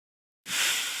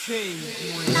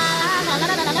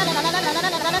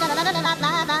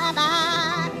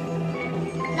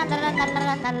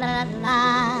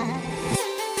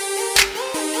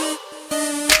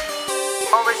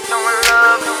Always showing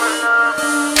love,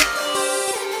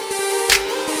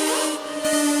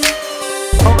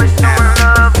 always showing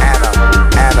love.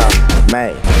 Adam,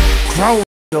 May. Grown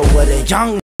nigga with a young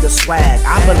nigga swag.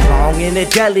 I belong in the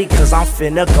deli cause I'm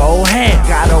finna go ham.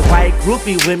 Got a white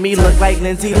groupie with me, look like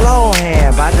Lindsay Lohan.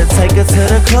 About to take her to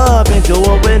the club and do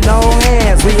it with no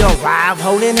hands. We arrive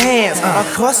holding hands,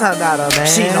 of course I'm not a man.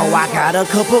 She know I got a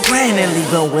couple grand and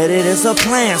leaving with it is a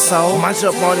plan. So munch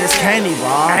up on this candy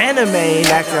bar. Anime ain't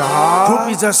acting hard.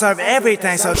 Groupies just serve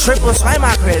everything, so triple swipe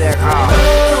my credit card.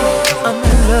 I'm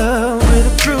in love with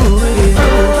a groupie,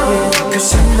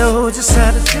 cause she knows just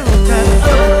how to do it.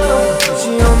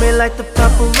 She on me like the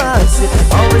paparazzi,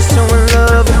 always showing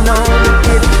love and only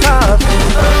getting poppin'.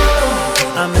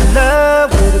 I'm in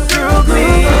love with a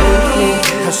groupie,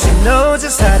 cause she knows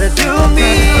just how to do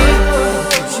me.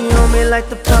 She on me like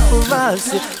the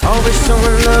paparazzi, always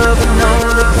showing love and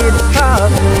only getting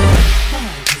poppin'.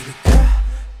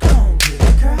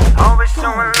 Always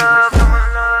showing love,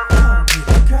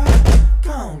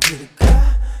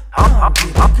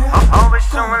 always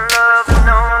showing love and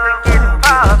only getting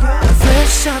poppin'.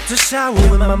 Fresh out the shower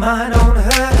with my mind on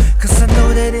her, cause I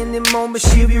know that in the moment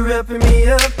she'll be wrapping me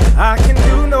up. I can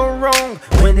do no wrong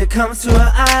when it comes to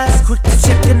her eyes. Quick to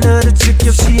check another chick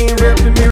if she ain't wrapping me